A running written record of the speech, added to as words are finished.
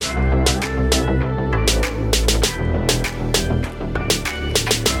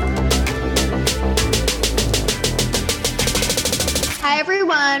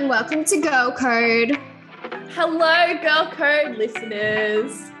Welcome to Girl Code. Hello, Girl Code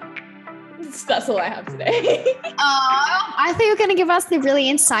listeners. That's all I have today. I thought you were going to give us the really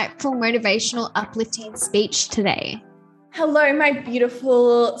insightful, motivational, uplifting speech today. Hello, my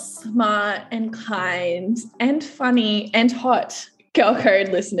beautiful, smart, and kind, and funny, and hot Girl Code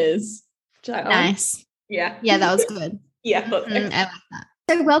listeners. Nice. Yeah. Yeah, that was good. Yeah. I like that.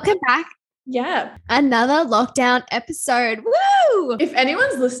 So welcome back. Yeah. Another lockdown episode. Woo! If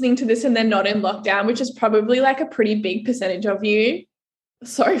anyone's listening to this and they're not in lockdown, which is probably like a pretty big percentage of you,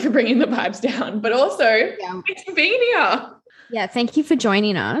 sorry for bringing the vibes down, but also thanks for being here. Yeah, thank you for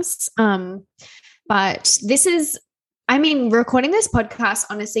joining us. But this is, recording this podcast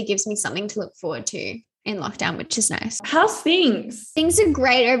honestly gives me something to look forward to in lockdown, which is nice. How's things? Things are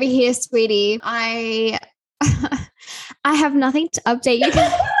great over here, sweetie. I have nothing to update you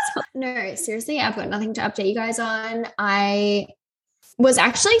guys. No, seriously, I've got nothing to update you guys on. I was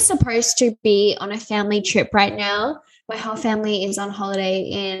actually supposed to be on a family trip right now. My whole family is on holiday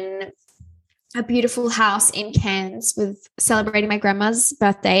in a beautiful house in Cairns with celebrating my grandma's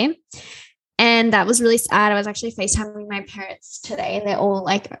birthday. And that was really sad. I was actually FaceTiming my parents today and they're all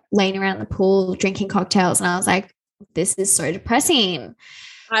like laying around the pool drinking cocktails. And I was like, this is so depressing.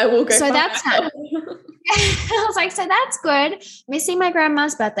 I will go. So that's how I was like, so that's good. Missing my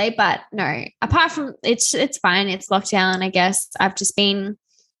grandma's birthday, but no, apart from it's fine. It's lockdown, I guess. I've just been,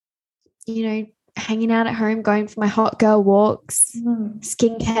 hanging out at home, going for my hot girl walks,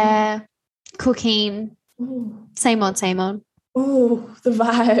 skincare, cooking, same old. Oh, the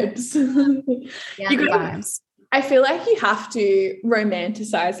vibes. Yeah, the vibes. I feel like you have to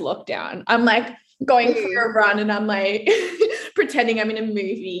romanticize lockdown. I'm like going for a run and I'm like pretending I'm in a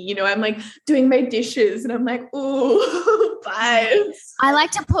movie, I'm like doing my dishes and I'm like, ooh, vibes. I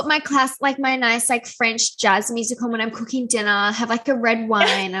like to put my nice like French jazz music on when I'm cooking dinner, have like a red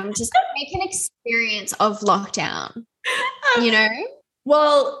wine. I'm just make an experience of lockdown,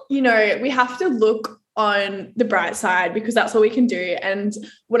 Well, we have to look on the bright side because that's all we can do. And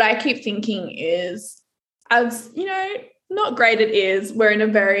what I keep thinking is, as not great it is, we're in a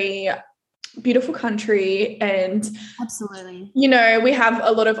very beautiful country and absolutely, we have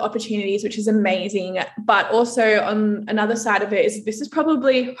a lot of opportunities, which is amazing. But also on another side of it is this is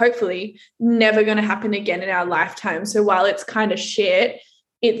probably, hopefully, never going to happen again in our lifetime. So while it's kind of shit,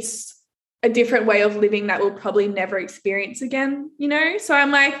 it's a different way of living that we'll probably never experience again, So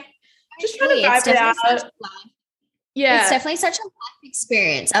I'm like, just trying to vibe it out. Yeah. It's definitely such a life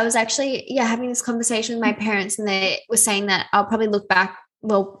experience. I was actually, having this conversation with my parents and they were saying that I'll probably look back.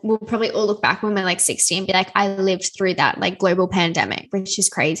 Well, we'll probably all look back when we're like 60 and be like, I lived through that like global pandemic, which is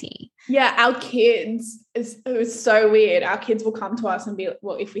crazy. Yeah. Our kids, it was so weird. Our kids will come to us and be,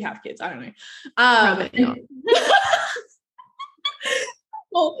 well, if we have kids, I don't know. Probably not.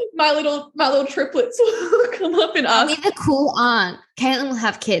 Well, my little triplets will come up and ask. I'll be the cool aunt. Caitlin will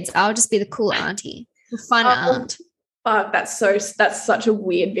have kids. I'll just be the cool auntie, the fun aunt. That's such a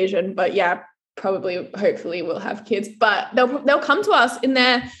weird vision, but yeah, probably, hopefully we'll have kids, but they'll come to us in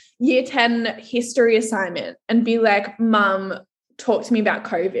their year 10 history assignment and be like, Mum, talk to me about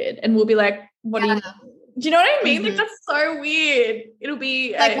COVID. And we'll be like, what do you know what I mean? Like, that's so weird. It'll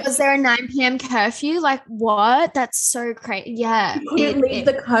be like, was there a 9 p.m. curfew? Like, what? That's so crazy. Yeah. You couldn't leave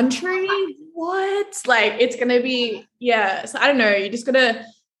the country? What? Like, it's going to be, so I don't know. You just got to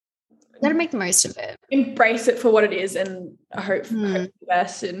make the most of it. Embrace it for what it is and hope for the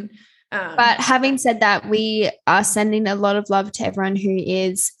best. And but having said that, we are sending a lot of love to everyone who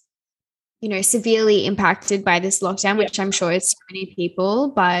is, severely impacted by this lockdown, which I'm sure is so many people.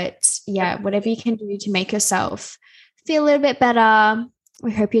 But whatever you can do to make yourself feel a little bit better,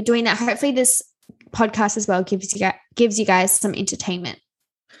 we hope you're doing that. Hopefully this podcast as well gives you guys some entertainment.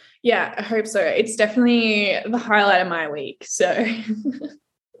 Yeah, I hope so. It's definitely the highlight of my week. So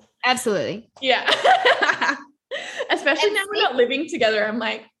absolutely. Yeah. Especially now we're not living together. I'm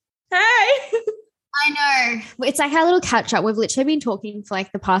like, hey. I know. It's like our little catch up. We've literally been talking for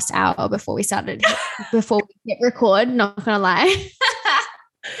like the past hour before we hit record, not gonna lie.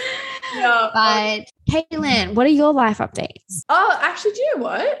 No. But Caitlin, what are your life updates? Oh, actually, do you know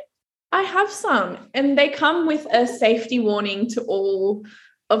what? I have some, and they come with a safety warning to all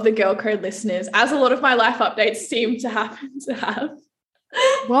of the Girl Code listeners, as a lot of my life updates seem to happen to have.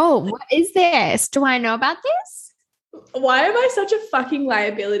 Whoa, what is this? Do I know about this? Why am I such a fucking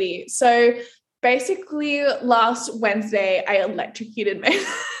liability? So basically last Wednesday I electrocuted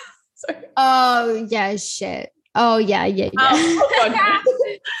myself. Oh yeah, shit. Oh yeah.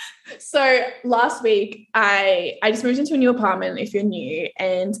 So last week I just moved into a new apartment, if you're new,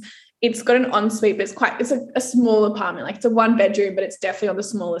 and it's got an ensuite, but it's a small apartment. Like it's a 1-bedroom, but it's definitely on the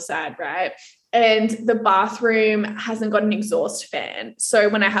smaller side, right? And the bathroom hasn't got an exhaust fan. So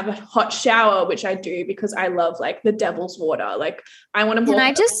when I have a hot shower, which I do because I love like the devil's water, like I want to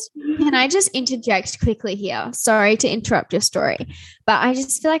Can I just interject quickly here? Sorry to interrupt your story, but I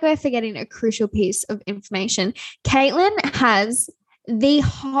just feel like we're forgetting a crucial piece of information. Caitlin has the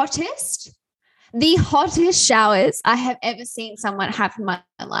hottest showers I have ever seen someone have in my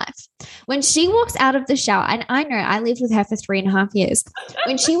life. When she walks out of the shower, and I know I lived with her for 3.5 years.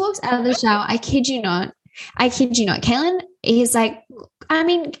 When she walks out of the shower, I kid you not. Caitlin is like, I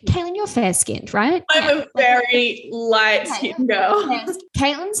mean, Caitlin, you're fair skinned, right? I'm a very light skinned girl.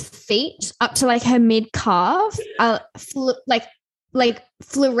 Caitlin's feet up to like her mid calf are like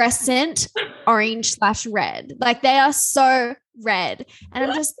fluorescent orange/red. Like they are so red. And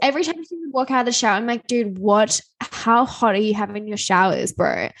I'm just, every time she would walk out of the shower, I'm like, dude, how hot are you having your showers,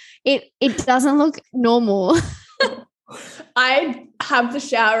 bro? It doesn't look normal. I have the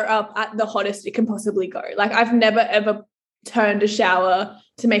shower up at the hottest it can possibly go. Like I've never ever turned a shower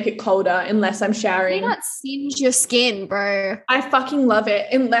to make it colder unless I'm showering. You not singe your skin, bro. I fucking love it.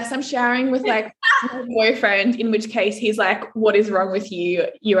 Unless I'm showering with like my boyfriend, in which case he's like, what is wrong with you?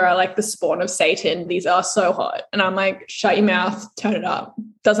 You are like the spawn of Satan. These are so hot. And I'm like, shut your mouth, turn it up.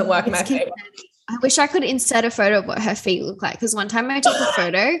 Doesn't work in my favor. I wish I could insert a photo of what her feet look like. Because one time I took a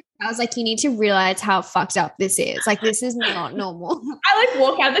photo, I was like, you need to realize how fucked up this is. Like, this is not normal. I like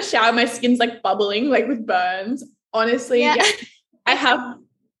walk out of the shower, my skin's like bubbling, like with burns. Honestly, yeah. I have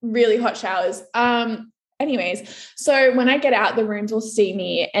really hot showers. Anyways, so when I get out, the rooms will see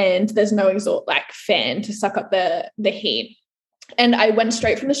me and there's no exhaust like fan to suck up the heat. And I went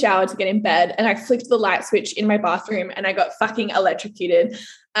straight from the shower to get in bed and I flicked the light switch in my bathroom and I got fucking electrocuted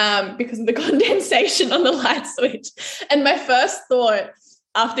because of the condensation on the light switch. And my first thought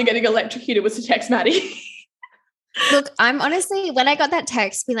after getting electrocuted was to text Maddie. Look, I'm honestly, when I got that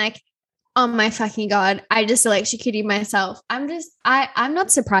text, being like, oh my fucking God, I just electrocuted myself. I'm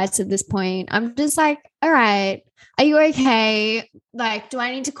not surprised at this point. I'm just like, all right, are you okay? Like, do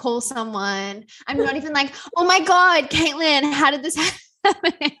I need to call someone? I'm not even like, oh my God, Caitlin, how did this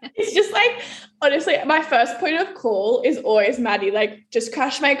happen? It's just like, honestly, my first point of call is always Maddie, like, just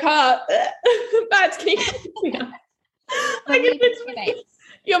crashed my car. Mads, can you come here? Like,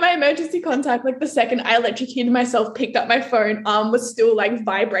 you're my emergency contact. Like the second I electrocuted myself, picked up my phone, arm was still like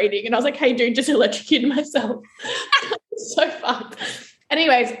vibrating. And I was like, hey, dude, just electrocuted myself. So fucked.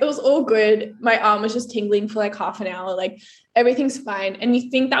 Anyways, it was all good. My arm was just tingling for like half an hour. Like everything's fine. And you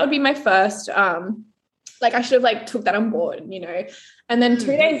think that would be my first, like I should have like took that on board, you know? And then 2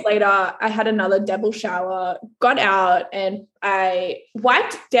 days later, I had another devil shower, got out and I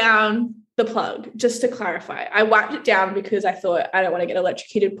wiped down the plug, just to clarify. I wiped it down because I thought I don't want to get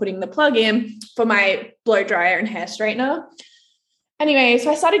electrocuted putting the plug in for my blow dryer and hair straightener. Anyway, so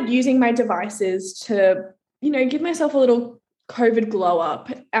I started using my devices to, you know, give myself a little COVID glow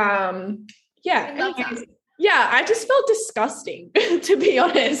up. I just felt disgusting, to be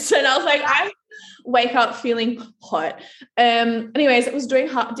honest. And I was like, I wake up feeling hot. Anyways, it was did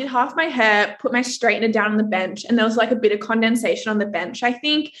half my hair, put my straightener down on the bench, and there was like a bit of condensation on the bench, I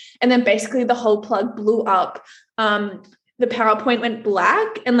think. And then basically the whole plug blew up. The power point went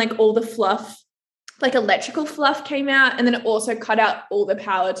black and like all the fluff, like electrical fluff came out. And then it also cut out all the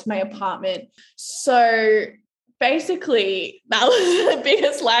power to my apartment. So basically that was the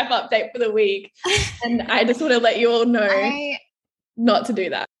biggest life update for the week. And I just want to let you all know not to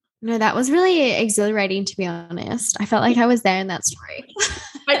do that. No, that was really exhilarating, to be honest. I felt like I was there in that story.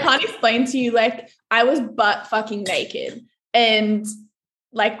 I can't explain to you, like, I was butt fucking naked and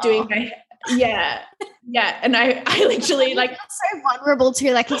like doing my yeah. And I literally like so vulnerable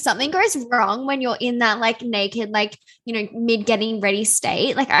too. Like if something goes wrong when you're in that like naked, like, you know, mid getting ready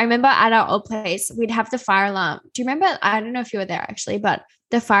state. Like I remember at our old place, we'd have the fire alarm. Do you remember? I don't know if you were there actually, but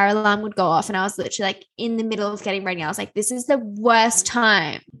the fire alarm would go off and I was literally like in the middle of getting ready. I was like, this is the worst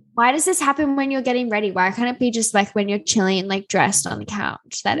time. Why does this happen when you're getting ready? Why can't it be just like when you're chilling, like dressed on the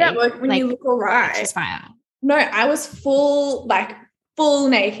couch? Like when you look all right. Fire. No, I was full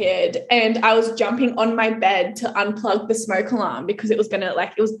naked and I was jumping on my bed to unplug the smoke alarm because it was gonna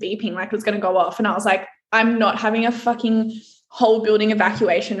it was beeping, like it was gonna go off. And I was like, I'm not having a fucking whole building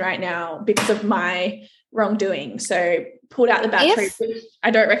evacuation right now because of my wrongdoing. So pulled out the battery, which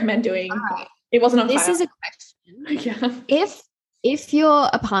I don't recommend doing. It wasn't on fire. This is a question. Yeah. If your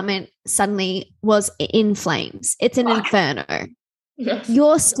apartment suddenly was in flames, it's an inferno. Yes.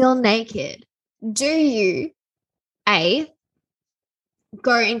 You're still naked. Do you A,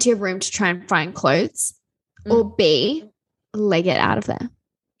 go into your room to try and find clothes, or B, leg it out of there?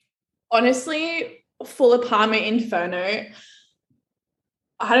 Honestly, full apartment inferno.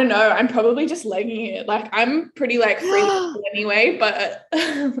 I don't know. I'm probably just legging it. Like I'm pretty like free anyway, but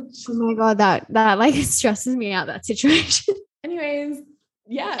oh my God, that like stresses me out, that situation. anyways,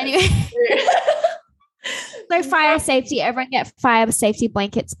 yeah. Anyway. So fire safety, everyone get fire safety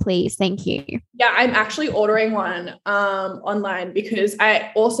blankets, please. Thank you. Yeah, I'm actually ordering one online because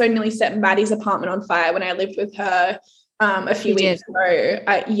I also nearly set Maddie's apartment on fire when I lived with her a few weeks ago.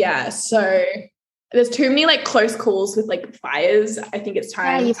 Yeah, so there's too many like close calls with like fires. I think it's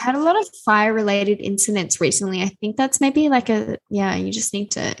time. Yeah, you've had a lot of fire related incidents recently. I think that's maybe like you just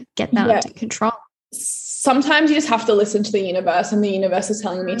need to get that under control. Sometimes you just have to listen to the universe, and the universe is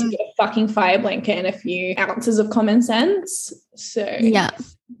telling me to get a fucking fire blanket and a few ounces of common sense. So yeah.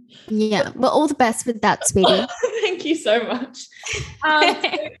 Well, all the best with that, sweetie. Thank you so much.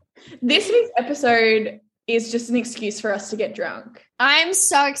 This week's episode is just an excuse for us to get drunk. I'm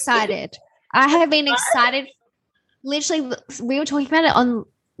so excited. I have been excited. Literally, we were talking about it on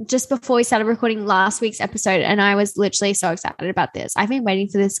just before we started recording last week's episode, and I was literally so excited about this. I've been waiting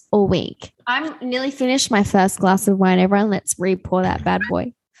for this all week. I'm nearly finished my first glass of wine. Everyone, let's re-pour that bad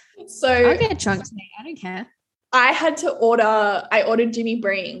boy. So I'll get drunk today. I don't care. I ordered Jimmy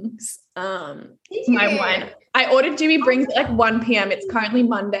Brings my wine. I ordered Jimmy Brings at like 1 p.m. It's currently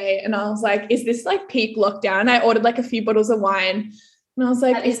Monday, and I was like, is this like peak lockdown? I ordered like a few bottles of wine, and I was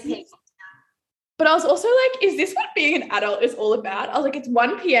like, is peak. But I was also like, is this what being an adult is all about? I was like, it's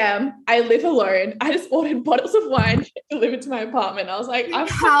 1 p.m. I live alone. I just ordered bottles of wine delivered to my apartment. I was like,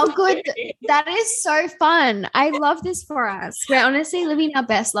 how good. That is so fun. I love this for us. We're honestly living our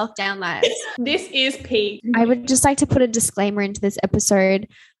best lockdown lives. This is peak. I would just like to put a disclaimer into this episode.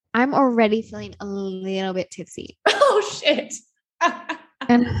 I'm already feeling a little bit tipsy. Oh, shit.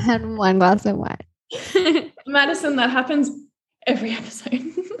 And had one glass of wine. Madison, that happens every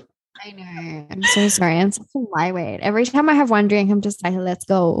episode. I know. I'm so sorry. I'm such a lightweight. Every time I have one drink, I'm just like, let's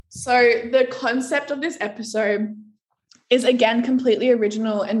go. So the concept of this episode is, again, completely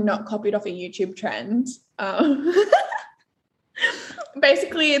original and not copied off a YouTube trend.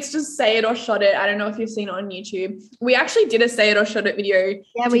 Basically, it's just say it or shot it. I don't know if you've seen it on YouTube. We actually did a say it or shot it video.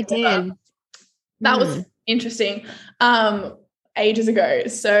 Yeah, we did. That was interesting. Ages ago.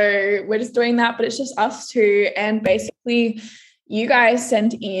 So we're just doing that, but it's just us two. And basically, you guys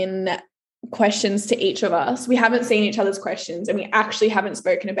sent in questions to each of us. We haven't seen each other's questions, and we actually haven't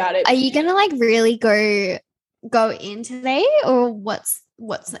spoken about it. Are you gonna like really go in today, or what's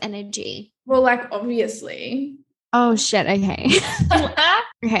the energy? Well, like obviously. Oh shit. Okay.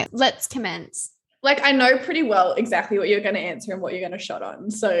 Okay, let's commence. Like I know pretty well exactly what you're going to answer and what you're going to shot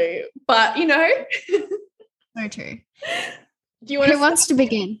on. So, but you know. So true. Do you want? Who wants to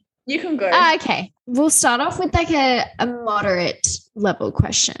begin? You can go. Okay. We'll start off with like a moderate level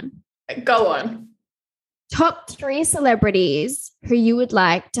question. Go on. Top 3 celebrities who you would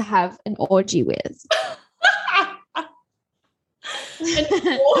like to have an orgy with.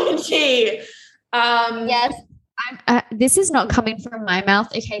 An orgy. Yes. This is not coming from my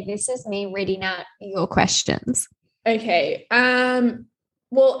mouth. Okay, this is me reading out your questions. Okay.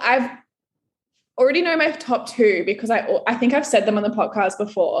 Well, I've already know my top 2 because I think I've said them on the podcast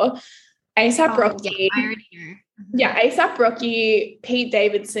before. A$AP Rocky. Yeah, I already know. Mm-hmm. Yeah, A$AP Rocky, Pete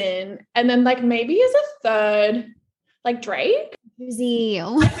Davidson, and then like maybe as a third, like Drake. Who's he?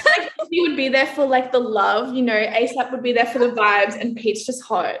 Like, he would be there for like the love, you know. A$AP would be there for the vibes, and Pete's just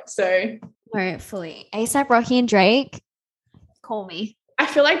hot. So no, fully. A$AP Rocky and Drake. Call me. I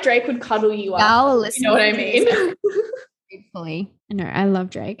feel like Drake would cuddle you up. You know what I mean? Fully. No, I love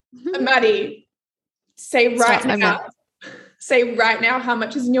Drake. Maddie, say right now how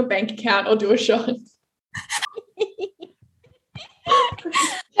much is in your bank account, or do a shot.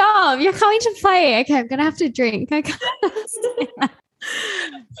 Dom, you're coming to play. Okay, I'm gonna have to drink. I can't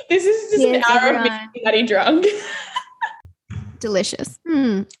This is just an hour of me getting drunk. Delicious.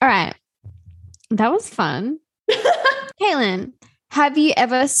 All right. That was fun. Kaylin, have you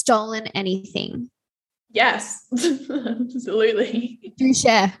ever stolen anything? Yes, absolutely. Do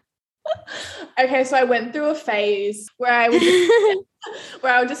share. Okay, so I went through a phase where I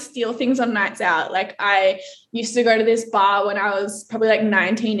would just steal things on nights out. Like I used to go to this bar when I was probably like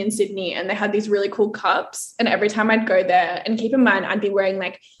 19 in Sydney, and they had these really cool cups. And every time I'd go there, and keep in mind, I'd be wearing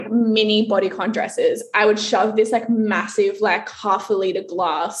like mini bodycon dresses, I would shove this like massive, like half a liter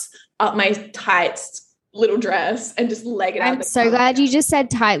glass up my tight little dress and just leg it out. I'm so glad you just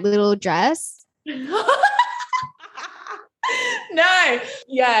said tight little dress. No.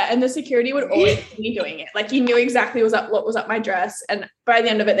 Yeah. And the security would always be doing it. Like you knew exactly what was up my dress. And by the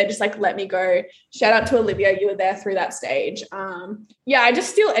end of it, they just like let me go. Shout out to Olivia. You were there through that stage. Yeah, I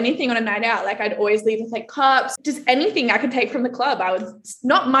just steal anything on a night out. Like I'd always leave with like cups, just anything I could take from the club. I would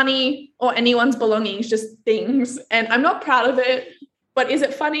not money or anyone's belongings, just things. And I'm not proud of it, but is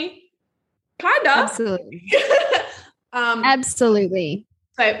it funny? Kinda. Absolutely. Absolutely.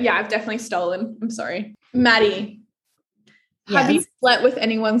 So yeah, I've definitely stolen. I'm sorry. Maddie. Yes. Have you slept with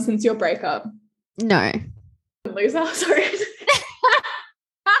anyone since your breakup? No. Loser, sorry.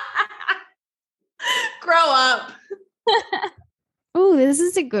 Grow up. Oh, this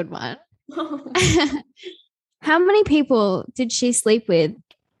is a good one. How many people did she sleep with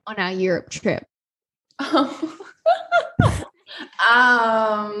on our Europe trip?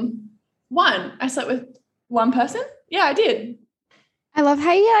 One. I slept with one person. Yeah, I did. I love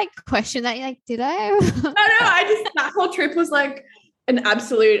how you like question that. You're like, did I? No, that whole trip was like an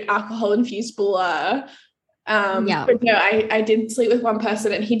absolute alcohol infused blur. Yeah. But no, I did sleep with one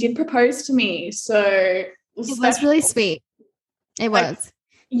person and he did propose to me. So it was really sweet. It was.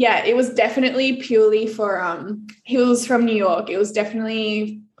 Yeah, it was definitely purely for he was from New York. It was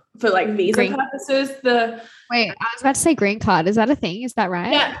definitely for like visa purposes. Wait, I was about to say green card. Is that a thing? Is that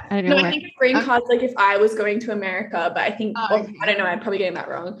right? Yeah. I don't know. No, I think a green card's like if I was going to America, but I think okay. I don't know, I'm probably getting that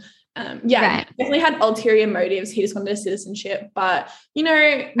wrong. Right. Definitely had ulterior motives. He just wanted a citizenship, but you know,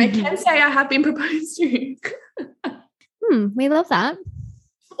 I can say I have been proposed to. We love that.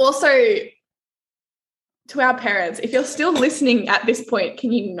 Also, to our parents, if you're still listening at this point,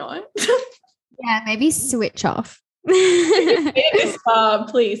 can you not? Yeah, maybe switch off. Please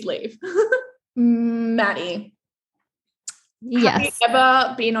leave. Maddie. Yes. Have you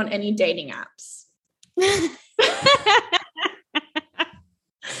ever been on any dating apps?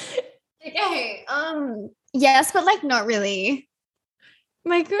 Okay. Yes, but like not really.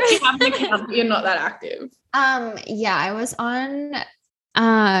 My God. You have an account, but you're not that active. Yeah, I was on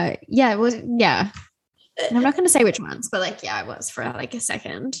it was And I'm not gonna say which ones, but like I was for like a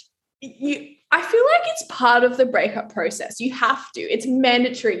second. I feel like it's part of the breakup process. You have to. It's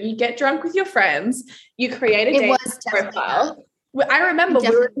mandatory. You get drunk with your friends. You create a dating profile. I remember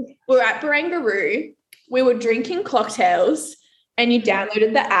we were at Barangaroo. We were drinking cocktails and you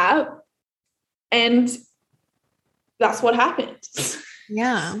downloaded the app and that's what happened.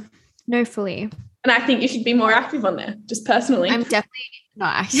 Yeah. No, fully. And I think you should be more active on there, just personally. I'm definitely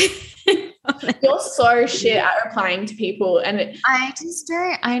not active. You're so shit at replying to people. And I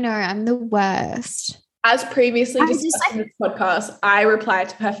know, I'm the worst. As previously discussed in this podcast, I reply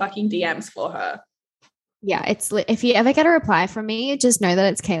to her fucking DMs for her. Yeah, if you ever get a reply from me, just know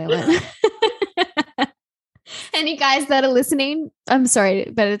that it's Caitlin. Any guys that are listening, I'm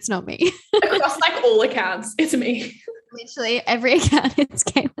sorry, but it's not me. Across like all accounts, it's me. Literally every account, it's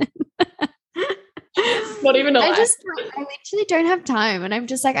Caitlin. Not even a lie. I literally don't have time, and I'm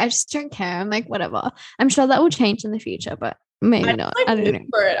just like, I just don't care. I'm like, whatever. I'm sure that will change in the future, but maybe not. Like, I don't know.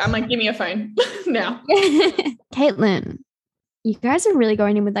 For it. I'm like, give me your phone now. Caitlin, you guys are really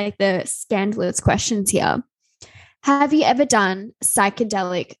going in with like the scandalous questions here. Have you ever done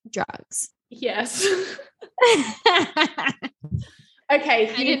psychedelic drugs? Yes.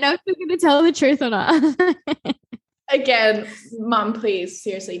 Okay. I didn't know if you were going to tell the truth or not. Again, Mum, please,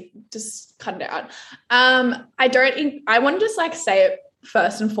 seriously, just cut it out. I want to just like say it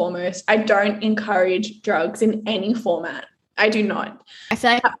first and foremost. I don't encourage drugs in any format. I do not. I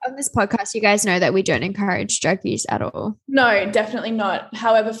feel like on this podcast, you guys know that we don't encourage drug use at all. No, definitely not.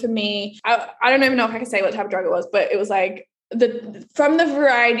 However, for me, I don't even know if I can say what type of drug it was, but it was like from the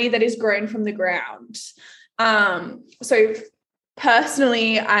variety that is grown from the ground. So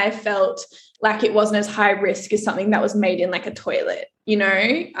personally, I felt like it wasn't as high risk as something that was made in like a toilet, you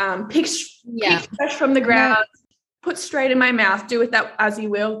know, picked fresh from the ground, put straight in my mouth, do with that as you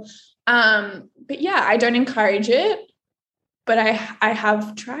will. But yeah, I don't encourage it, but I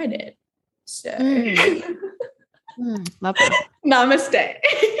have tried it. So love it. Namaste.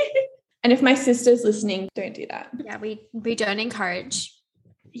 And if my sister's listening, don't do that. Yeah, we don't encourage.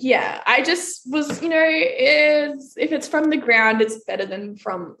 Yeah, I just was, you know, if it's from the ground, it's better than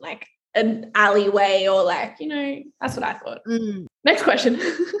from like an alleyway or like, you know, that's what I thought. Next question.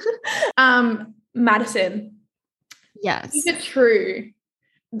 Madison. Yes. Is it true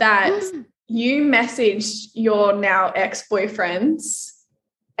that you messaged your now ex-boyfriend's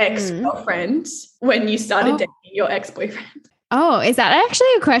ex-girlfriend when you started dating your ex-boyfriend? Oh, is that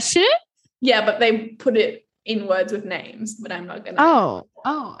actually a question? Yeah, but they put it in words with names, but I'm not gonna. Oh,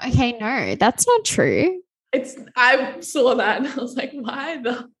 okay. No, that's not true. I saw that and I was like, why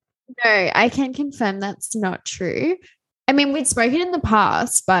the? No, I can confirm that's not true. I mean, we'd spoken in the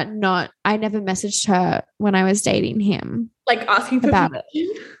past, but I never messaged her when I was dating him. Like asking for about permission?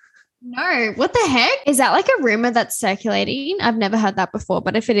 it. No, what the heck? Is that like a rumor that's circulating? I've never heard that before,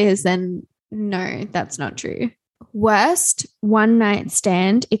 but if it is, then no, that's not true. Worst one night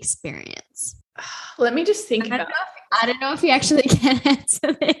stand experience. Let me just think about it. I don't know if you actually can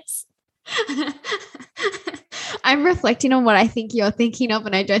answer this. I'm reflecting on what I think you're thinking of,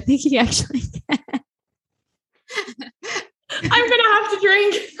 and I don't think you actually can. I'm gonna have to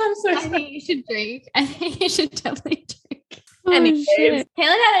drink. I'm so sorry. I think you should drink. I think you should definitely drink. Anyways. Caitlin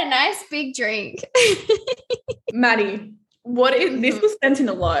had a nice big drink. Maddie, what is this was sent in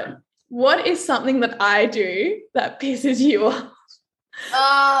a lot. What is something that I do that pisses you off?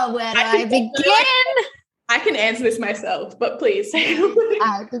 Oh, where do I begin? I can answer this myself, but please take it away.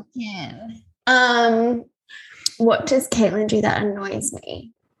 I begin. What does Caitlin do that annoys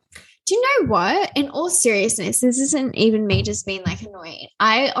me? Do you know what? In all seriousness, this isn't even me just being like annoying.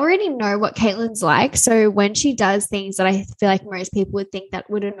 I already know what Caitlin's like. So when she does things that I feel like most people would think that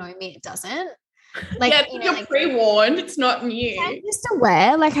would annoy me, it doesn't. Like, yeah, you know, you're like, pre-warned. It's not new. I'm just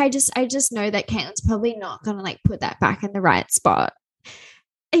aware. Like I just know that Caitlin's probably not gonna like put that back in the right spot.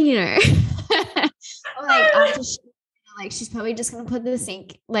 You know. Or like after like she's probably just gonna put the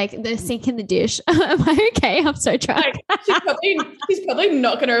sink in the dish. Am I okay? I'm so drunk. Like, she's probably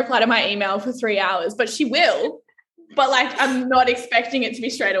not gonna reply to my email for 3 hours, but she will. But like I'm not expecting it to be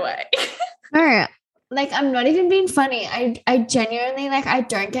straight away. No, like I'm not even being funny. I genuinely like I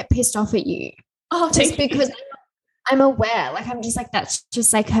don't get pissed off at you. Oh, just because I'm aware. Like I'm just like that's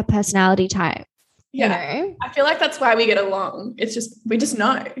just like her personality type. Yeah. You know? I feel like that's why we get along. It's just we just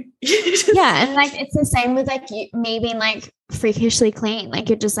know. Yeah, and like it's the same with like me being like freakishly clean. Like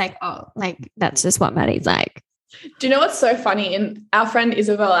you're just like, oh, like that's just what Maddie's like. Do you know what's so funny? And our friend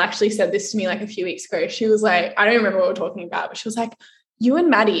Isabel actually said this to me like a few weeks ago. She was like, I don't remember what we're talking about, but she was like, you and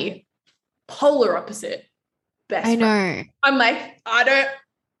Maddie, polar opposite. Best I know. friend. I'm like, I don't know.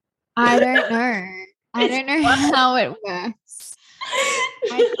 I don't know how it works.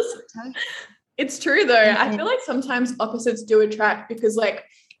 It's true though. I feel like sometimes opposites do attract because like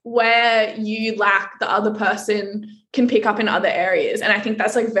where you lack, the other person can pick up in other areas. And I think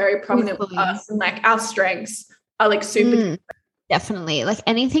that's like very prominent with us, and like our strengths are like super. Definitely. Like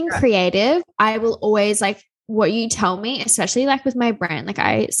anything creative, I will always like what you tell me, especially like with my brand. Like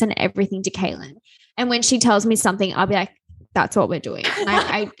I send everything to Caitlin. And when she tells me something, I'll be like, that's what we're doing. And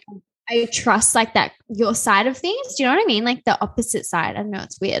I trust like that your side of things. Do you know what I mean? Like the opposite side. I don't know.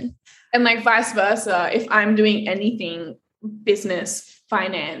 It's weird. And like vice versa, if I'm doing anything business,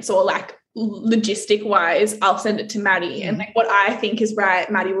 finance, or like logistic wise, I'll send it to Maddie. And like what I think is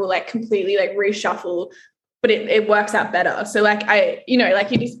right, Maddie will like completely like reshuffle, but it works out better. So like like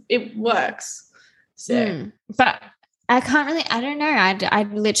it works. So but I don't know. I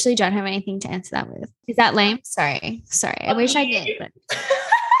literally don't have anything to answer that with. Is that lame? Sorry. I wish I did. But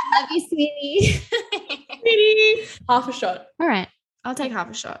love you, sweetie. Sweetie. Half a shot. All right. I'll take half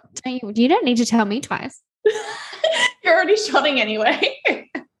a shot. You don't need to tell me twice. You're already shotting anyway.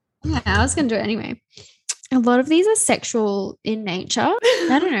 Yeah, I was going to do it anyway. A lot of these are sexual in nature.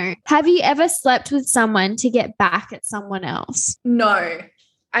 I don't know. Have you ever slept with someone to get back at someone else? No,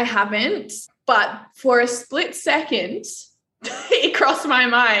 I haven't. But for a split second, it crossed my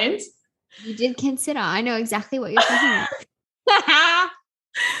mind. You did consider. I know exactly what you're thinking of.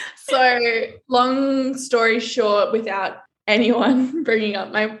 So long story short, without anyone bringing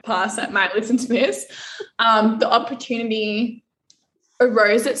up my past that might listen to this, the opportunity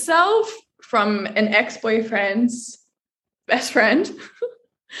arose itself from an ex-boyfriend's best friend.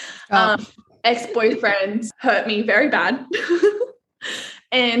 Ex-boyfriend hurt me very bad.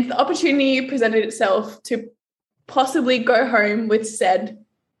 And the opportunity presented itself to possibly go home with said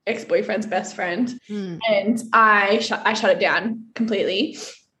ex-boyfriend's best friend. And I shut it down completely.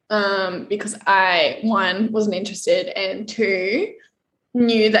 Because I, one, wasn't interested, and two,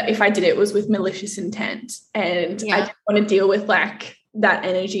 knew that if I did it was with malicious intent, and I didn't want to deal with like that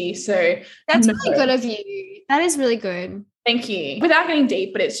energy. So that's really good of you. That is really good. Thank you. Without getting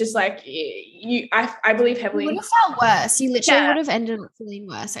deep, but it's just like I believe heavily. You would have felt worse. You literally would have ended up feeling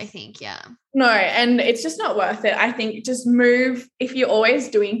worse, I think. Yeah. No, and it's just not worth it. I think just move. If you're always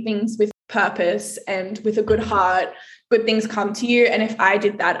doing things with purpose and with a good heart, good things come to you. And if I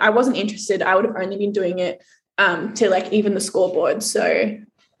did that, I wasn't interested. I would have only been doing it to like even the scoreboard. So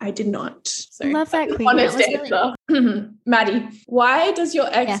I did not. So love that queen. Honest answer. Really- Maddie, why does your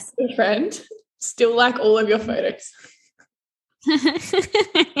ex-boyfriend still like all of your photos?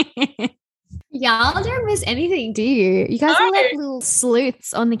 Y'all don't miss anything, do you? You guys are like little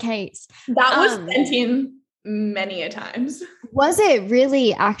sleuths on the case. That was sent in many a times. Was it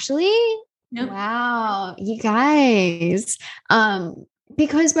really actually? Yep. Wow, you guys.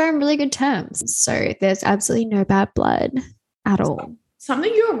 Because we're on really good terms. So there's absolutely no bad blood at all.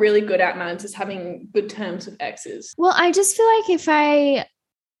 Something you're really good at, Mads, is having good terms with exes. Well, I just feel like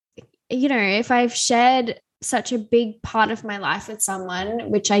if I've shared such a big part of my life with someone,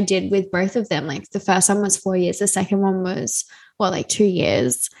 which I did with both of them, like the first one was 4 years, the second one was, 2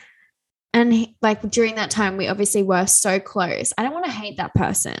 years. And like during that time, we obviously were so close. I don't want to hate that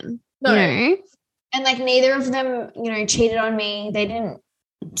person, No. you know? And like neither of them, cheated on me. They didn't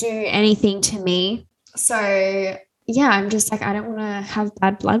do anything to me. So yeah, I'm just like, I don't want to have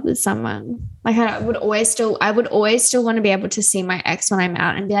bad blood with someone. Like I would always still want to be able to see my ex when I'm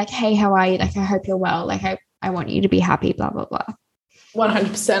out and be like, hey, how are you? Like, I hope you're well. Like I want you to be happy, blah, blah, blah.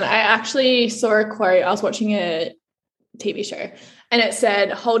 100%. I actually saw a quote. I was watching a TV show and it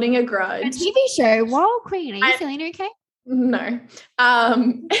said, holding a grudge. A TV show? Whoa, Queen, are you feeling okay? No.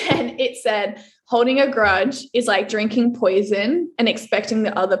 And it said, holding a grudge is like drinking poison and expecting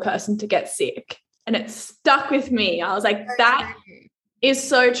the other person to get sick. And it stuck with me. I was like, that is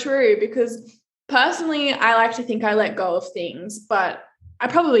so true, because personally, I like to think I let go of things, but I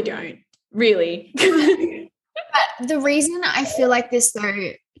probably don't really. But the reason I feel like this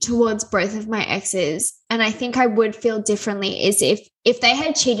though towards both of my exes, and I think I would feel differently, is if they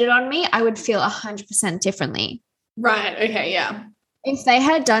had cheated on me, I would feel 100% differently. Right. Okay. Yeah. If they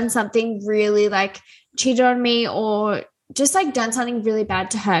had done something really like cheated on me or just like done something really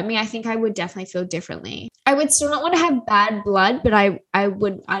bad to hurt me, I think I would definitely feel differently. I would still not want to have bad blood, but I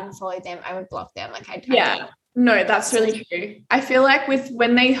would unfollow them. I would block them. Like yeah. No, that's really true. I feel like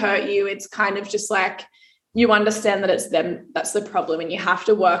when they hurt you, it's kind of just like you understand that it's them that's the problem and you have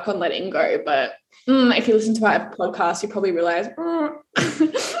to work on letting go. But if you listen to our podcast, you probably realize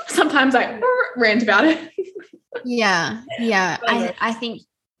sometimes I rant about it. Yeah. I think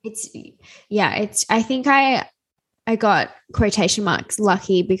I think I got quotation marks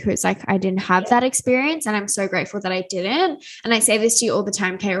lucky because like I didn't have that experience, and I'm so grateful that I didn't. And I say this to you all the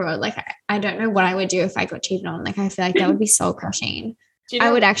time, Kayla, like I don't know what I would do if I got cheated on. Like I feel like that would be soul crushing.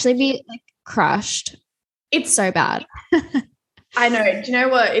 I would actually be like crushed. It's so bad. I know. Do you know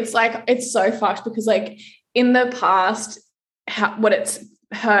what? It's like, it's so fucked because like in the past, what it's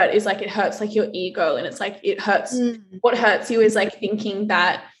hurt is like, it hurts like your ego, and it's like, it hurts. What hurts you is like thinking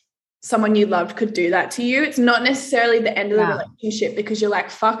that someone you loved could do that to you. It's not necessarily the end of the relationship because you're like,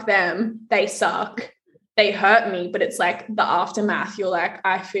 fuck them, they suck, they hurt me. But it's like the aftermath. You're like,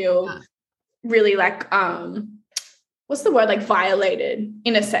 I feel really like, what's the word? Like violated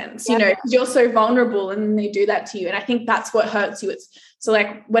in a sense, you know, because you're so vulnerable and they do that to you. And I think that's what hurts you. It's so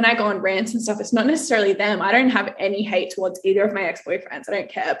like when I go on rants and stuff, it's not necessarily them. I don't have any hate towards either of my ex-boyfriends. I don't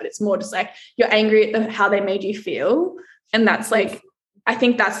care, but it's more just like you're angry at how they made you feel. And that's like, I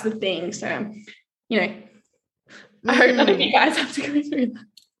think that's the thing. So, you know, I hope none of you guys have to go through that.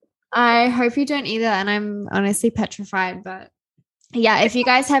 I hope you don't either. And I'm honestly petrified. But yeah, if you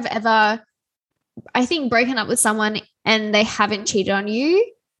guys have ever, I think, broken up with someone and they haven't cheated on you,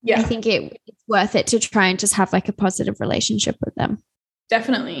 I think it's worth it to try and just have like a positive relationship with them.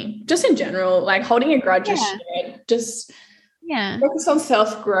 Definitely. Just in general, like holding a grudge is shit. Just focus on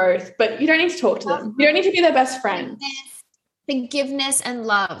self-growth, but you don't need to talk to them. You don't need to be their best friend. Forgiveness and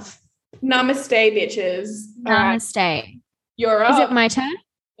love. Namaste, bitches. Namaste. Right. You're up. Is it my turn?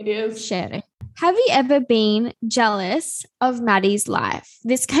 It is. Share. Have you ever been jealous of Maddie's life?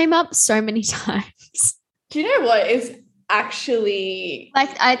 This came up so many times. Do you know what is actually like?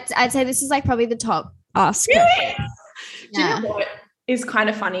 I'd say this is like probably the top ask. Really? Do you know what is kind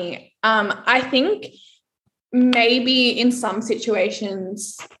of funny? I think maybe in some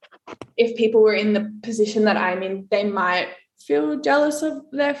situations, if people were in the position that I'm in, they might feel jealous of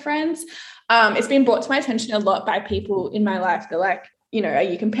their friends. It's been brought to my attention a lot by people in my life. They're like, you know, are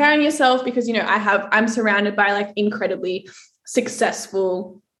you comparing yourself? Because, you know, I'm surrounded by like incredibly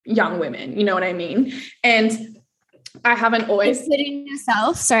successful young women, you know what I mean? And I haven't always including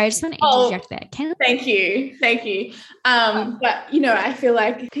yourself. Sorry, I just want to interject there. Thank you. But, you know, I feel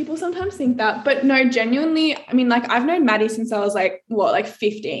like people sometimes think that, but no, genuinely, I mean, like I've known Maddie since I was like,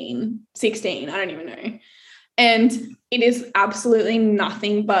 15, 16, I don't even know. And it is absolutely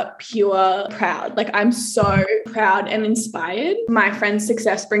nothing but pure proud. Like I'm so proud and inspired. My friend's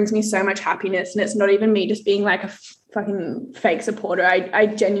success brings me so much happiness, and it's not even me just being like a fucking fake supporter. I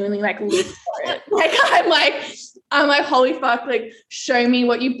genuinely like live for it. Like I'm like, holy fuck, like show me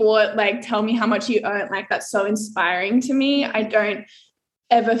what you bought, like tell me how much you earned. Like that's so inspiring to me. I don't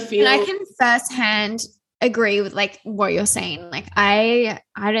ever feel. And I can firsthand agree with like what you're saying. Like I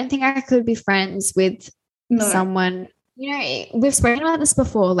don't think I could be friends with No. someone, we've spoken about this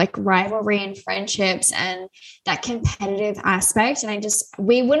before, like rivalry in friendships and that competitive aspect. And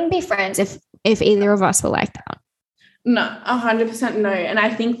we wouldn't be friends if either of us were like that. No, 100% no. And I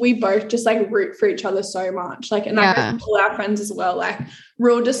think we both just like root for each other so much. Like, and that goes for all our friends as well. Like,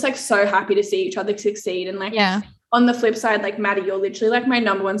 we're all just like so happy to see each other succeed. And like, on the flip side, like Maddie, you're literally like my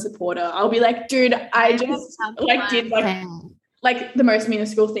number one supporter. I'll be like, dude, I just like did like the most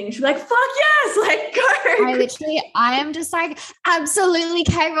minuscule thing. She'd be like, fuck yes, like go. I am just like, absolutely,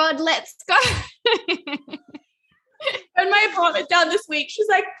 K-Rod, let's go. And my apartment down this week, she's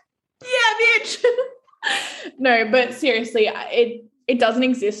like, yeah, bitch. No, but seriously, it doesn't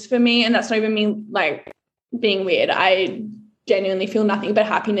exist for me. And that's not even me like being weird. I genuinely feel nothing but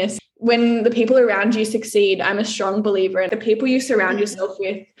happiness. When the people around you succeed, I'm a strong believer in the people you surround yourself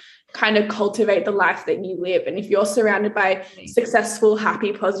with kind of cultivate the life that you live. And if you're surrounded by successful,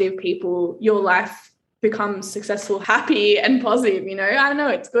 happy, positive people, your life becomes successful, happy, and positive, I don't know,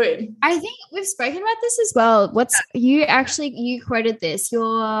 it's good. I think we've spoken about this as well. You quoted this,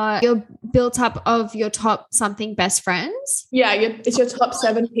 you're built up of your top something best friends. Yeah, it's your top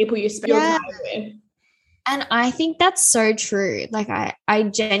 7 people you spend your time with. And I think that's so true. Like I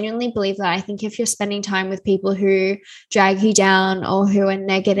genuinely believe that. I think if you're spending time with people who drag you down or who are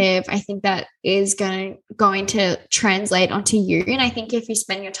negative, I think that is going to translate onto you. And I think if you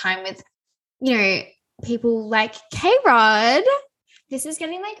spend your time with, people like K-Rod, this is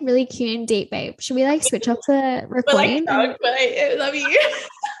getting like really cute and deep, babe. Should we like switch off the recording? But I love you.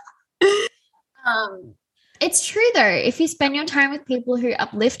 It's true though. If you spend your time with people who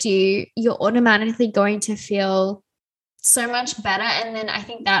uplift you, you're automatically going to feel so much better. And then I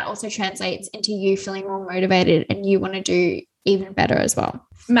think that also translates into you feeling more motivated and you want to do even better as well.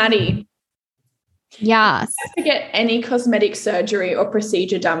 Maddie. Yes. If you had to get any cosmetic surgery or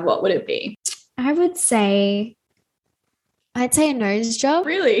procedure done, what would it be? I'd say a nose job.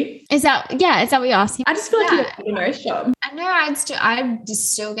 Really? Is that what you're asking? I just feel like you get a nose job. I know I'd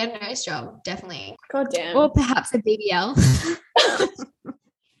just still get a nose job, definitely. God damn. Or perhaps a BBL.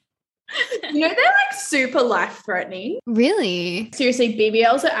 They're like super life-threatening. Really? Seriously,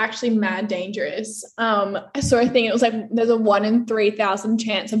 BBLs are actually mad dangerous. I saw a thing, it was like there's a 1 in 3,000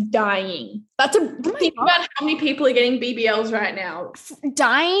 chance of dying. Think about how many people are getting BBLs right now.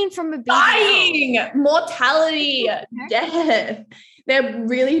 Dying from a BBL? Dying! Mortality, death. They're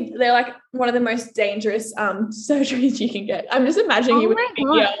like one of the most dangerous surgeries you can get. I'm just imagining you with a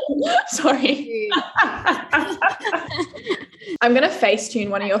BBL. Sorry. I'm going to Facetune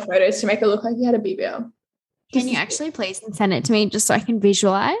one of your photos to make it look like you had a BBL. Can you actually please send it to me just so I can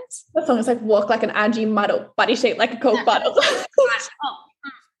visualize? That song is like walk like an Angie muddle, body shaped like a Coke bottle.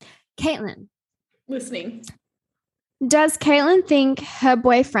 Caitlin. Listening. Does Caitlin think her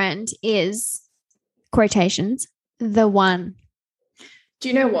boyfriend is, quotations, the one? Do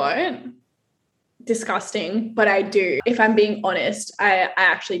you know what? Disgusting, but I do. If I'm being honest, I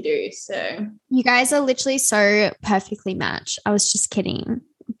actually do. So you guys are literally so perfectly matched. I was just kidding,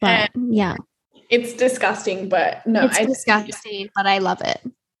 but yeah, it's disgusting. But no, it's disgusting, but I love it.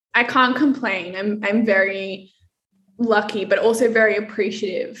 I can't complain. I'm very lucky, but also very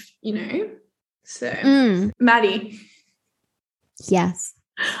appreciative. So Maddie, yes,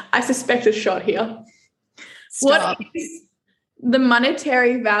 I suspect a shot here. Stop. What is the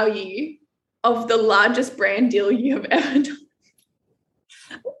monetary value of the largest brand deal you have ever done?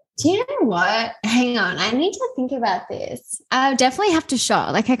 Do you know what? Hang on. I need to think about this. I definitely have to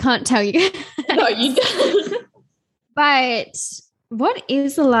shot. Like, I can't tell you. No, you don't. But what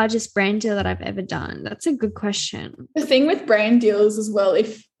is the largest brand deal that I've ever done? That's a good question. The thing with brand deals as well,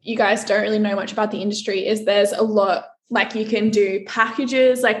 if you guys don't really know much about the industry, is there's a lot, like you can do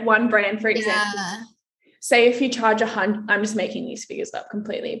packages, like one brand, for example. Yeah. Say if you charge $100, I'm just making these figures up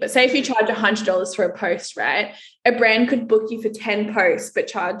completely, but say if you charge $100 for a post, right? A brand could book you for 10 posts, but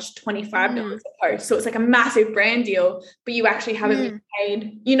charge $25 a post. So it's like a massive brand deal, but you actually haven't been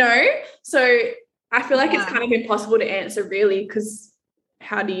paid, So I feel like it's kind of impossible to answer really, because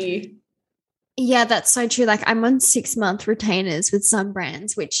how do you? Yeah, that's so true. Like I'm on 6-month retainers with some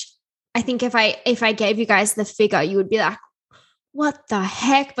brands, which I think if I gave you guys the figure, you would be like, what the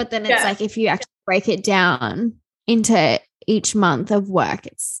heck? But then it's like, if you actually break it down into each month of work,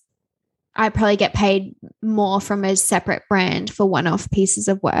 I probably get paid more from a separate brand for one-off pieces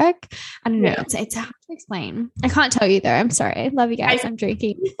of work. I don't know. It's hard to explain. I can't tell you though. I'm sorry. Love you guys. I'm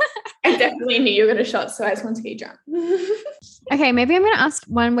drinking. I definitely knew you were going to shot, so I just wanted to get you drunk. Okay, maybe I'm going to ask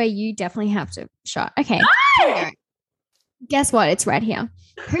one where you definitely have to shot. Okay. No! Guess what? It's right here.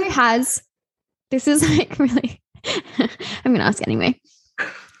 This is like really, I'm going to ask anyway.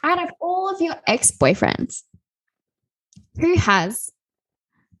 Out of all of your ex-boyfriends, who has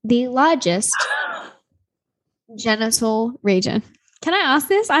the largest genital region? Can I ask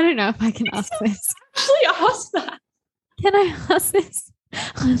this? I don't know if I can ask this. Actually ask that. Can I ask this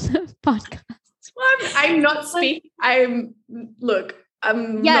on the podcast? I'm not speaking.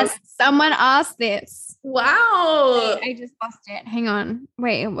 Yes, someone asked this. Wow. Wait, I just lost it. Hang on.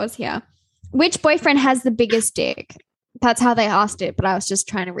 Wait, it was here. Which boyfriend has the biggest dick? That's how they asked it, but I was just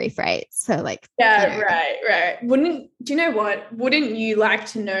trying to rephrase. So like, yeah, right. Do you know what? Wouldn't you like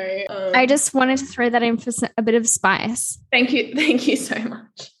to know? I just wanted to throw that in for a bit of spice. Thank you so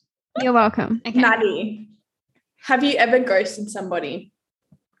much. You're welcome. Okay. Maddie, have you ever ghosted somebody?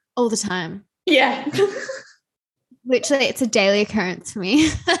 All the time. Yeah. Literally, it's a daily occurrence for me.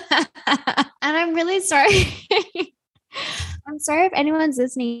 And I'm really sorry. I'm sorry if anyone's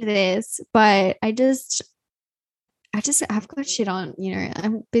listening to this, but I've got shit on,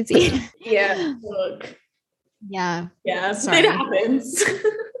 I'm busy. Yeah. Look. Yeah. Yeah. Sorry. It happens.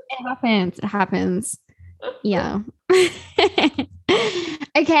 It happens. Yeah.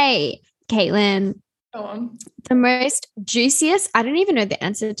 Okay, Caitlin. Go on. The most juiciest, I don't even know the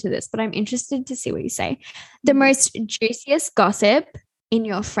answer to this, but I'm interested to see what you say. The most juiciest gossip in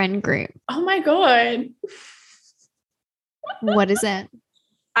your friend group. Oh my God. What is it?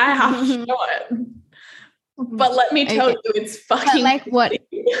 I have to know it. But let me tell you, it's fucking. But like what?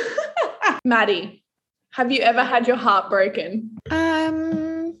 Maddie, have you ever had your heart broken?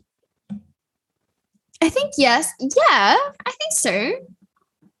 I think yes. Yeah, I think so.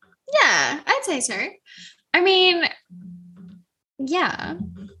 Yeah, I'd say so. I mean, yeah.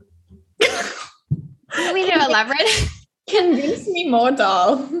 Want me to elaborate? Convince me more,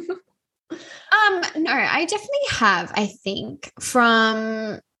 doll. No, I definitely have, I think,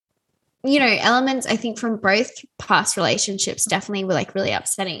 from elements, I think from both past relationships definitely were like really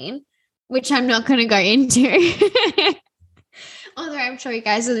upsetting, which I'm not going to go into. Although I'm sure you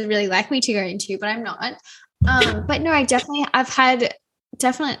guys would really like me to go into, but I'm not. But no, I've had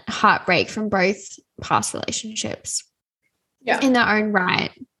definite heartbreak from both past relationships. Yeah. In their own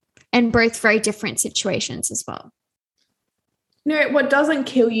right. And both very different situations as well. No, what doesn't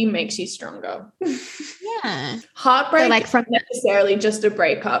kill you makes you stronger. Yeah. Heartbreak so like from isn't necessarily just a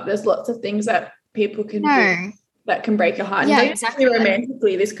breakup. There's lots of things that people can do that can break your heart. Yeah, and exactly.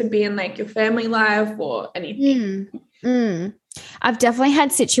 Romantically, this could be in like your family life or anything. I've definitely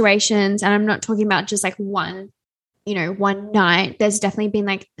had situations, and I'm not talking about just like one night. There's definitely been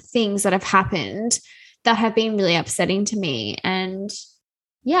like things that have happened that have been really upsetting to me. And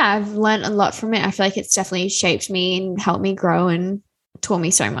yeah, I've learned a lot from it. I feel like it's definitely shaped me and helped me grow and taught me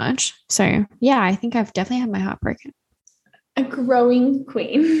so much. So yeah, I think I've definitely had my heart broken. A growing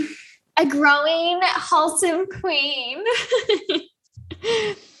queen. A growing, wholesome queen.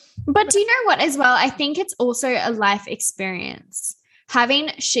 But do you know what as well? I think it's also a life experience. Having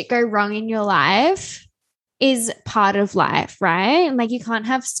shit go wrong in your life is part of life, right? Like you can't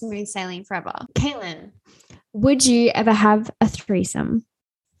have smooth sailing forever. Caitlin, would you ever have a threesome?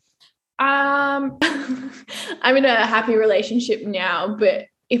 I'm in a happy relationship now, but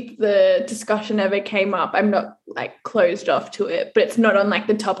if the discussion ever came up, I'm not like closed off to it, but it's not on like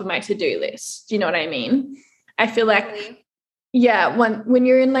the top of my to-do list. Do you know what I mean? I feel like, yeah, when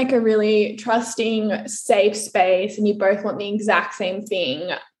you're in like a really trusting, safe space and you both want the exact same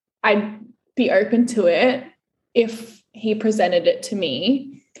thing, I'd be open to it if he presented it to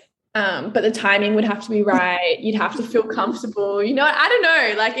me. But the timing would have to be right. You'd have to feel comfortable. I don't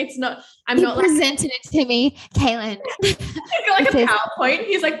know. Like it's not, He presented it to me, Caitlin. like a PowerPoint.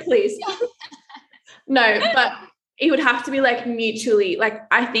 He's like, please. No, but it would have to be like mutually. Like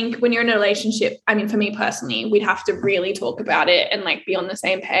I think when you're in a relationship, I mean, for me personally, we'd have to really talk about it and like be on the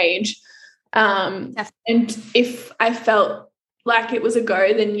same page. And if I felt like it was a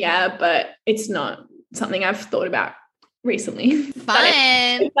go, then yeah, but it's not something I've thought about recently.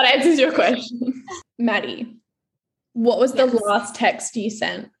 Fine. That answers your question. Maddie, what was the last text you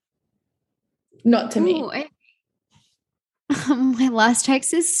sent? Not to me. My last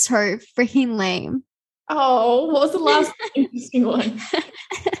text is so freaking lame. Oh, what was the last interesting one?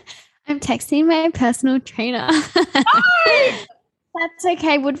 I'm texting my personal trainer. Oh! That's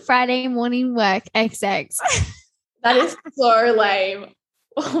okay. Would Friday morning work? XX. That is so lame.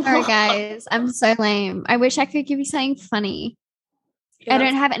 Sorry, guys. I'm so lame. I wish I could give you something funny. Yeah, I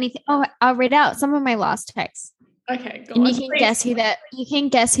don't have anything. Oh, I'll read out some of my last texts. Okay, go and on. You can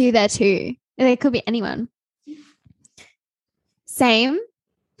guess who they're to. They could be anyone. Same.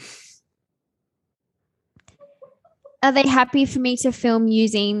 Are they happy for me to film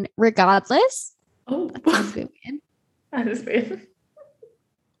using regardless? Oh, that sounds a bit weird. That is weird.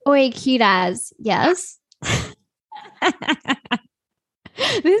 Oi, cute as. Yes.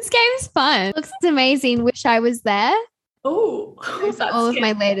 This game's fun. Looks amazing. Wish I was there. Oh, All of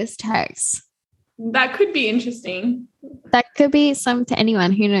my latest texts. that could be interesting. That could be some to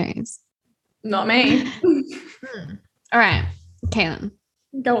anyone. Who knows? Not me. All right, Kaylin.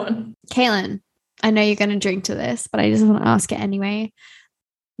 Go on. Kaylin, I know you're going to drink to this, but I just want to ask it anyway.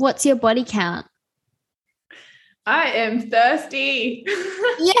 What's your body count? I am thirsty.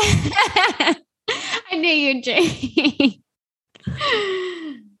 Yeah. I knew you'd drink.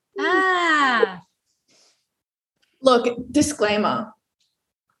 Look, disclaimer.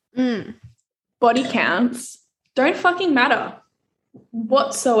 Body counts don't fucking matter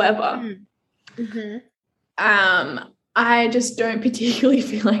whatsoever. I just don't particularly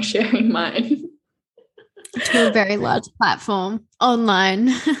feel like sharing mine. To a very large platform online.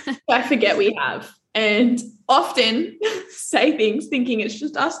 I forget we have, and often say things thinking it's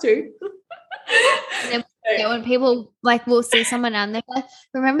just us two. Yeah, when people like will see someone and they're like,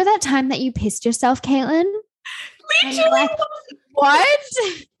 remember that time that you pissed yourself, Caitlin? And you're like, what?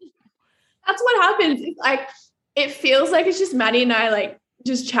 That's what happens. It's like it feels like it's just Maddie and I like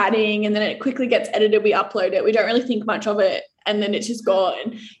just chatting, and then it quickly gets edited, we upload it, we don't really think much of it, and then it's just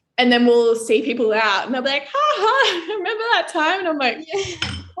gone. And then we'll see people out and they'll be like, ha ha, remember that time? And I'm like,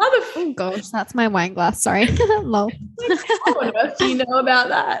 what the oh gosh, that's my wine glass. Sorry. Lol. How on earth do you know about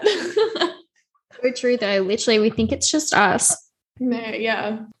that? So true though. Literally, we think it's just us. No,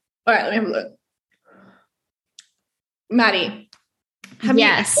 yeah. All right, let me have a look. Maddie, have you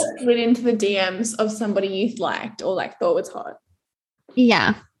ever slid into the DMs of somebody you liked or like thought was hot?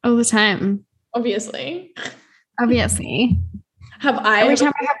 Yeah, all the time. Obviously. Every Have time I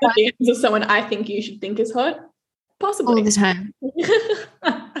have the DMs of someone I think you should think is hot? Possibly. All the time.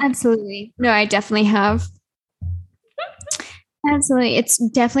 Absolutely. No, I definitely have. Absolutely. It's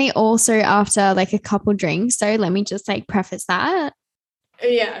definitely also after like a couple drinks. So let me just like preface that.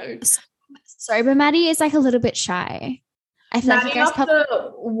 Yeah. Sober Maddie is like a little bit shy. I feel Maddie like you guys after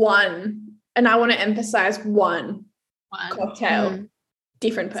one, and I want to emphasize one cocktail,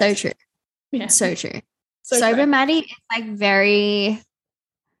 different person. So true. Yeah. So true. So Sober true. Maddie is like very,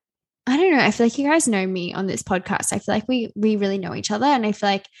 I don't know. I feel like you guys know me on this podcast. I feel like we really know each other. And I feel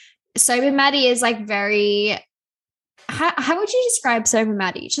like Sober Maddie is like very, how would you describe Sober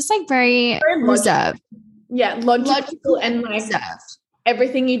Maddie? Just like very reserved. Yeah, logical and like reserved.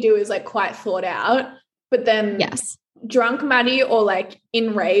 Everything you do is like quite thought out. But then drunk Maddie or like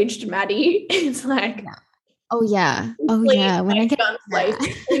enraged Maddie is like, oh yeah. When I get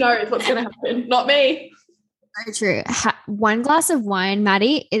who knows what's going to happen? Not me. So true. One glass of wine,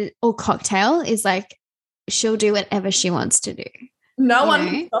 Maddie, or cocktail is like she'll do whatever she wants to do. No one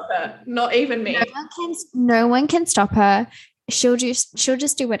can stop her. Not even me. No one can stop her. She'll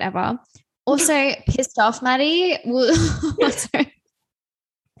just do whatever. Also, pissed off Maddie will also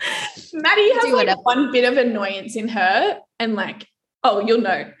Maddie has like one bit of annoyance in her, and like, oh, you'll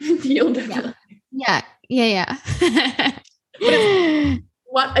know. You'll definitely. Yeah.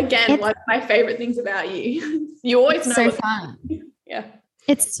 One of my favorite things about you. You always know. So fun. Yeah.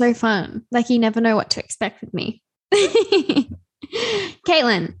 It's so fun. Like you never know what to expect with me.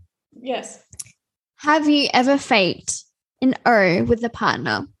 Caitlin. Yes. Have you ever faked an O with a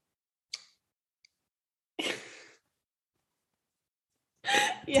partner?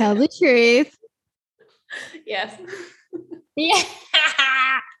 Yeah. Tell the truth. Yes. Yeah.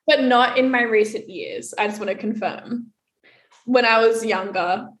 But not in my recent years. I just want to confirm. When I was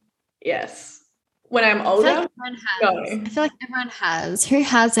younger, yes. When I'm older, I feel like everyone has. Who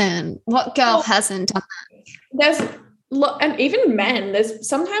hasn't? What girl hasn't done that? And even men, there's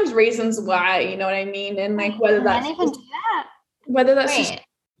sometimes reasons why, you know what I mean? And like whether that's just,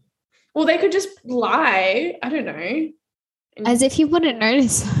 well, they could just lie. I don't know. As if you wouldn't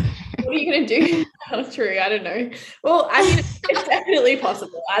notice. What are you going to do? Oh, true. I don't know. Well, I mean, it's definitely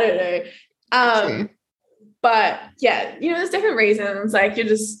possible. I don't know. But yeah, you know, there's different reasons. Like you're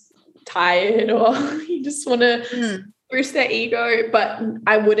just tired or you just want to boost their ego. But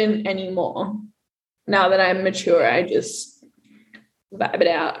I wouldn't anymore. Now that I'm mature, I just vibe it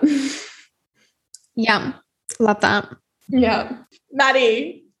out. Yeah. Love that. Yeah.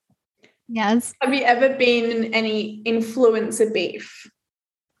 Maddie. Yes. Have you ever been in any influencer beef?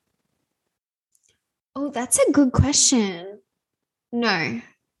 Oh, that's a good question. No.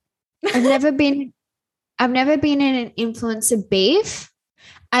 I've never been in an influencer beef.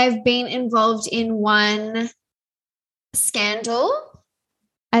 I've been involved in one scandal,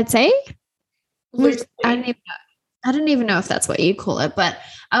 I'd say. I don't even know. I don't even know if that's what you call it, but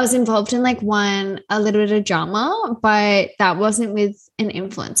I was involved in like a little bit of drama, but that wasn't with an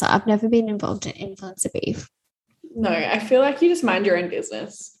influencer. I've never been involved in influencer beef. No, I feel like you just mind your own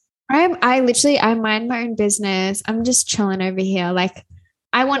business. I mind my own business. I'm just chilling over here. Like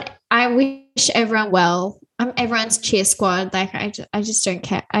I wish everyone well. I'm everyone's cheer squad. Like I just don't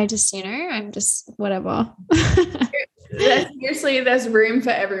care. I'm just whatever. Seriously, there's room for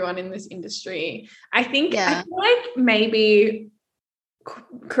everyone in this industry. I feel like maybe,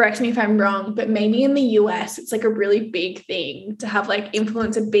 correct me if I'm wrong, but maybe in the US it's like a really big thing to have like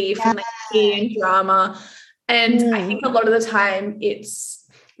influencer beef and like tea and drama. And I think a lot of the time it's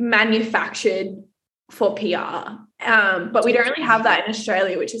manufactured for PR. But we don't really have that in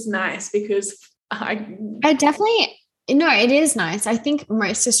Australia, which is nice because it is nice. I think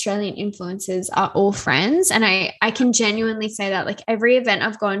most Australian influencers are all friends. And I can genuinely say that, like, every event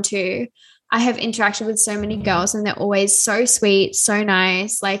I've gone to, I have interacted with so many girls and they're always so sweet, so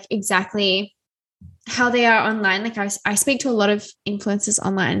nice, like exactly how they are online. Like I speak to a lot of influencers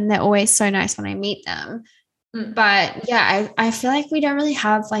online and they're always so nice when I meet them. But yeah, I feel like we don't really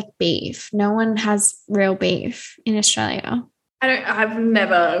have like beef. No one has real beef in Australia. I've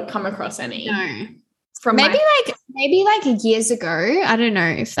never come across any. No. Maybe like years ago. I don't know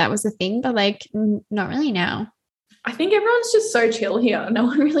if that was a thing, but like not really now. I think everyone's just so chill here. No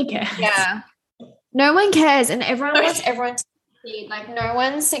one really cares. Yeah. No one cares. And everyone wants everyone to succeed. Like no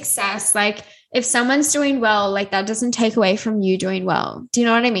one's success. Like if someone's doing well, like that doesn't take away from you doing well. Do you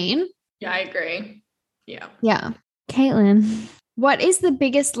know what I mean? Yeah, I agree. Yeah. Yeah. Caitlin, what is the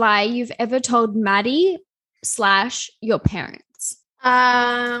biggest lie you've ever told Maddie / your parents?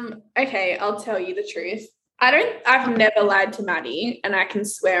 Okay, I'll tell you the truth. I've never lied to Maddie, and I can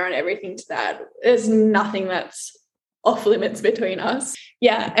swear on everything to that. There's nothing that's off limits between us.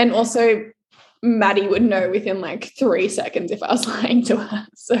 Yeah. And also Maddie would know within like 3 seconds if I was lying to her.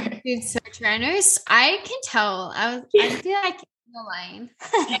 So it's so true. I can tell. I feel like you're lying.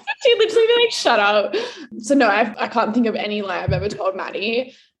 She literally be like, shut up. So no, I can't think of any lie I've ever told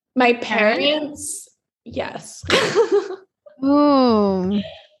Maddie. My parents, yes. Oh.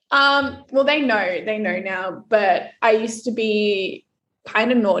 Well, they know now, but I used to be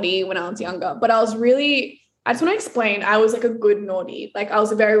kind of naughty when I was younger, but I just want to explain, I was like a good naughty. Like I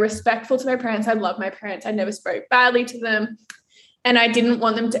was very respectful to my parents. I love my parents. I never spoke badly to them. And I didn't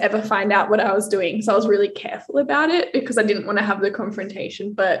want them to ever find out what I was doing. So I was really careful about it because I didn't want to have the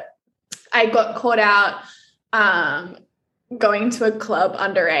confrontation. But I got caught out going to a club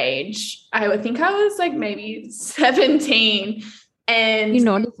underage. I think I was like maybe 17. And you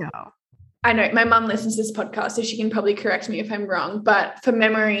naughty girl. I know my mum listens to this podcast, so she can probably correct me if I'm wrong. But for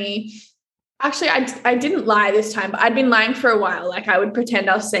memory, actually, I didn't lie this time, but I'd been lying for a while. Like I would pretend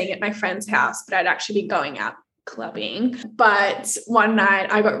I was staying at my friend's house, but I'd actually be going out clubbing. But one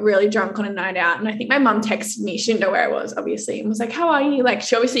night I got really drunk on a night out, and I think my mum texted me. She didn't know where I was, obviously, and was like, "How are you?" Like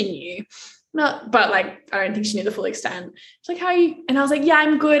she obviously knew. But like I don't think she knew the full extent. She's like, "How are you?" And I was like, "Yeah,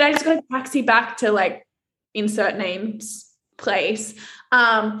 I'm good. I just got a taxi back to like insert names place.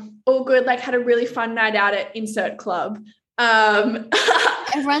 All good. Like had a really fun night out at insert club."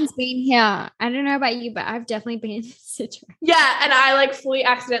 Everyone's been here. I don't know about you, but I've definitely been in this situation. Yeah, and I like fully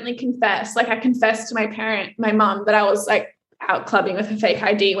accidentally confessed. Like I confessed to my mom, that I was like out clubbing with a fake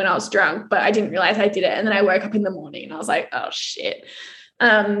ID when I was drunk, but I didn't realize I did it. And then I woke up in the morning and I was like, oh shit.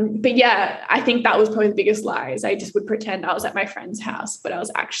 But yeah, I think that was probably the biggest lies. I just would pretend I was at my friend's house, but I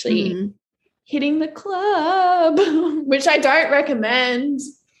was actually hitting the club, which I don't recommend,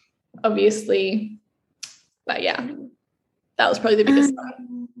 obviously. But yeah, that was probably the biggest lie.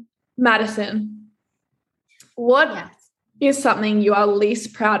 Madison, what is something you are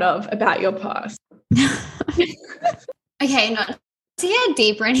least proud of about your past? Okay, not to get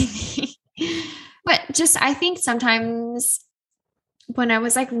deep or anything, but just I think sometimes when I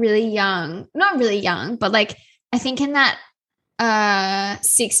was like really young, not really young, but like I think in that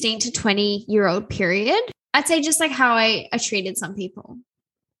 16 to 20-year-old period, I'd say just like how I treated some people.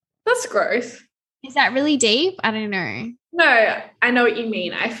 That's gross. Is that really deep? I don't know. No, I know what you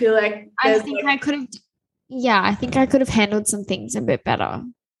mean. I feel like I think I could have handled some things a bit better.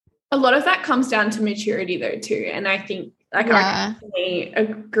 A lot of that comes down to maturity though too. And I think like I definitely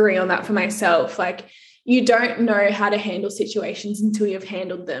agree on that for myself. Like you don't know how to handle situations until you've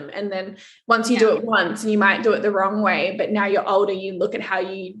handled them. And then once you do it once and you might do it the wrong way, but now you're older, you look at how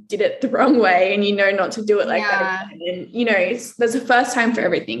you did it the wrong way and you know not to do it like that again. And you know, there's a first time for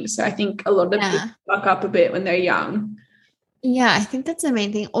everything. So I think a lot of people fuck up a bit when they're young. Yeah, I think that's the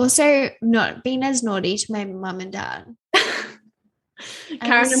main thing. Also, not being as naughty to my mum and dad.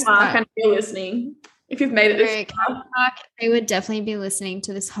 Karen and Mark, I know you're listening. if you've made it this No, far. Mark, they would definitely be listening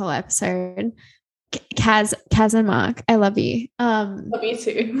to this whole episode. Kaz and Mark, I love you. Love you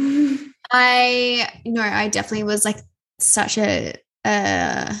too. I definitely was like such a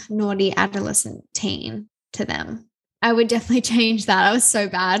naughty adolescent teen to them. I would definitely change that. I was so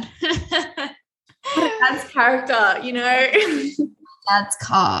bad. Dad's character, you know. Dad's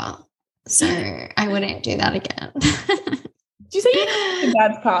car. So I wouldn't do that again. Did you say you had your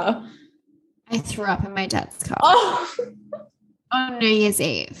dad's car? I threw up in my dad's car. Oh. On New Year's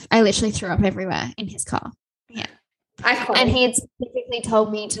Eve. I literally threw up everywhere in his car. Yeah. Iconic. And he had specifically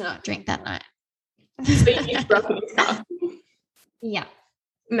told me to not drink that night. So you threw up in his car. Yeah.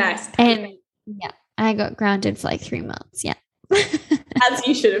 Nice. And yeah, I got grounded for like 3 months. Yeah. As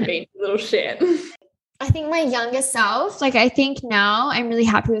you should have been, you little shit. I think my younger self, like I think now I'm really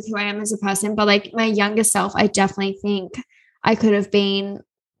happy with who I am as a person, but like my younger self, I definitely think I could have been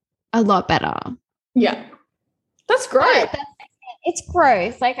a lot better. Yeah. That's great. It's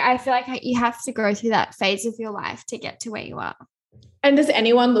growth. Like I feel like you have to go through that phase of your life to get to where you are. And does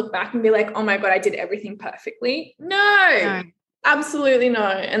anyone look back and be like, oh my God, I did everything perfectly? No. Absolutely no.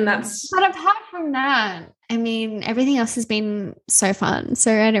 And that's... But apart from that, I mean, everything else has been so fun.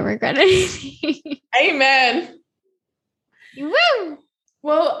 So I don't regret anything. Amen. Woo!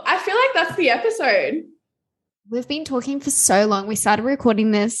 Well, I feel like that's the episode. We've been talking for so long. We started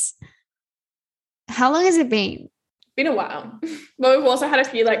recording this. How long has it been? Been a while. But we've also had a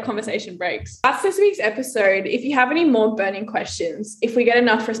few like conversation breaks. That's this week's episode. If you have any more burning questions, if we get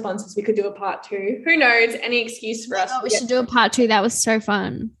enough responses, we could do a part 2. Who knows? Any excuse for us. We should do a part 2. That was so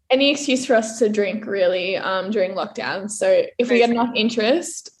fun. Any excuse for us to drink really during lockdown. So if we get enough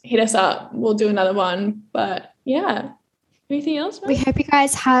interest, hit us up. We'll do another one. But yeah. Anything else? We hope you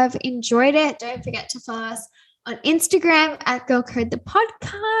guys have enjoyed it. Don't forget to follow us on Instagram at Girl Code the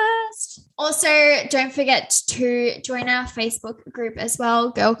Podcast. Also, don't forget to join our Facebook group as well,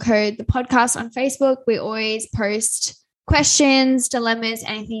 Girl Code the Podcast on Facebook. We always post questions, dilemmas,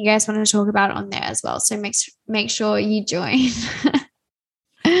 anything you guys want to talk about on there as well. So make sure you join.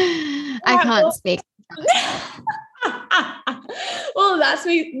 I can't speak. Well, that's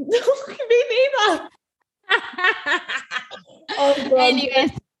me. Me neither. Oh, God.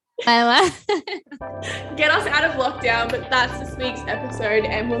 Anyways, get us out of lockdown, but that's this week's episode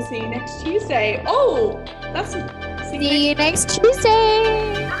and we'll see you next Tuesday. Oh, that's see you next Tuesday.